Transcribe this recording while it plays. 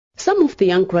Some of the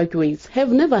young graduates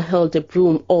have never held a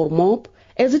broom or mop,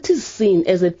 as it is seen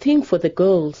as a thing for the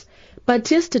girls. But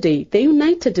yesterday they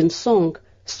united in song,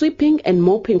 sweeping and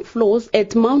mopping floors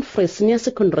at Mount Frere Senior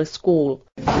Secondary School.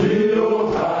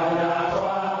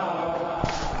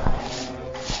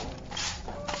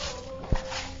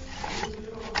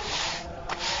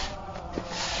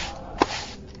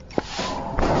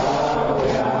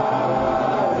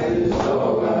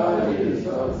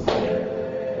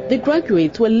 The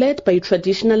graduates were led by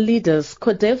traditional leaders,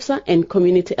 CODEFSA and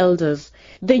community elders.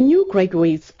 The new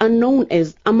graduates are known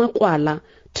as Amakwala.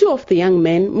 Two of the young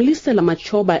men, Mlisela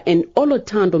Machoba and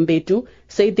Olotando Mbedu,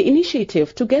 say the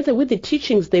initiative, together with the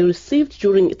teachings they received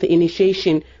during the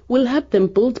initiation, will help them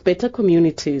build better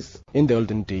communities. In the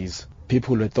olden days,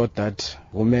 people were thought that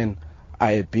women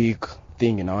are a big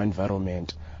thing in our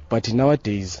environment. But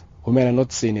nowadays, women are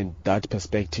not seen in that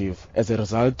perspective. As a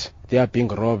result, they are being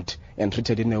robbed and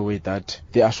treated in a way that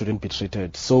they shouldn't be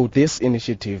treated. So this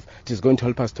initiative is going to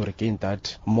help us to regain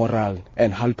that morale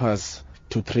and help us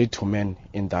to treat women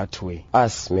in that way.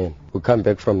 Us men, we come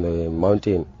back from the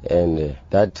mountain and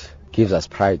that gives us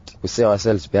pride. We see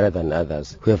ourselves better than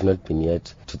others who have not been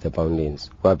yet to the mountains.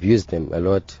 We abuse them a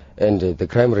lot, and the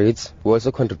crime rates, we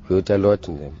also contribute a lot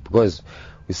in them because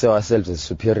we see ourselves as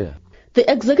superior. The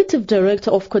executive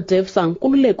director of CODEFSA,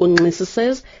 Nkululeko Nxesi,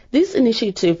 says this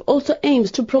initiative also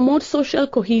aims to promote social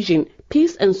cohesion,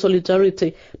 peace and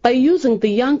solidarity by using the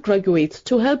young graduates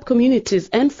to help communities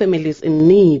and families in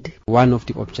need. One of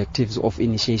the objectives of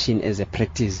initiation as a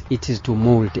practice, it is to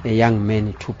mold a young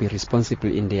man to be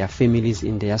responsible in their families,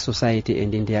 in their society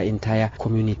and in their entire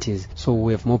communities. So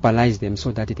we have mobilized them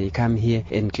so that they come here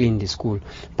and clean the school.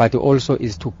 But also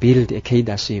is to build a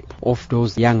cadreship of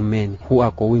those young men who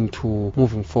are going to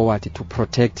moving forward to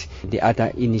protect the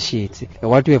other initiates.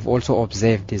 What we have also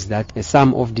observed is that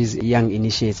some of these young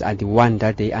initiates are the one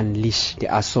that they unleash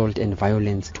the assault and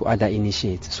violence to other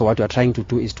initiates. So what we are trying to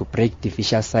do is to break the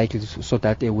vicious cycle so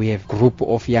that we have a group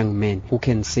of young men who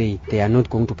can say they are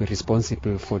not going to be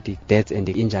responsible for the deaths and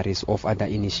the injuries of other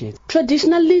initiates.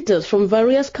 Traditional leaders from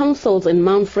various councils in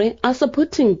Mount Frere are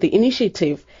supporting the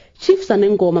initiative. Chief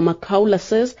Sanengoma Makaula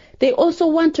says they also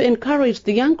want to encourage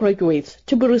the young graduates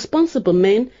to be responsible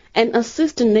men and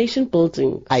assist in nation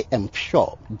building. I am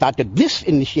sure that this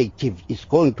initiative is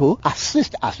going to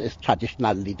assist us as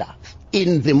traditional leaders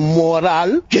in the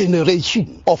moral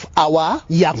generation of our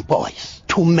young boys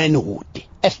to manhood,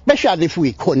 especially if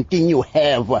we continue to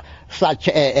have such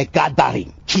a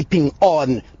gathering, keeping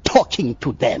on talking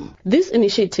to them. This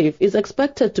initiative is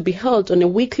expected to be held on a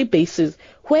weekly basis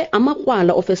where Amakwala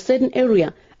of a certain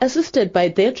area, assisted by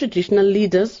their traditional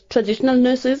leaders, traditional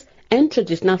nurses and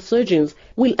traditional surgeons,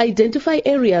 will identify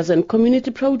areas and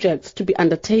community projects to be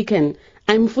undertaken.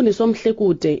 I'm Mfundiswa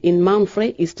Mhlekude in Mount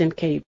Frere, Eastern Cape.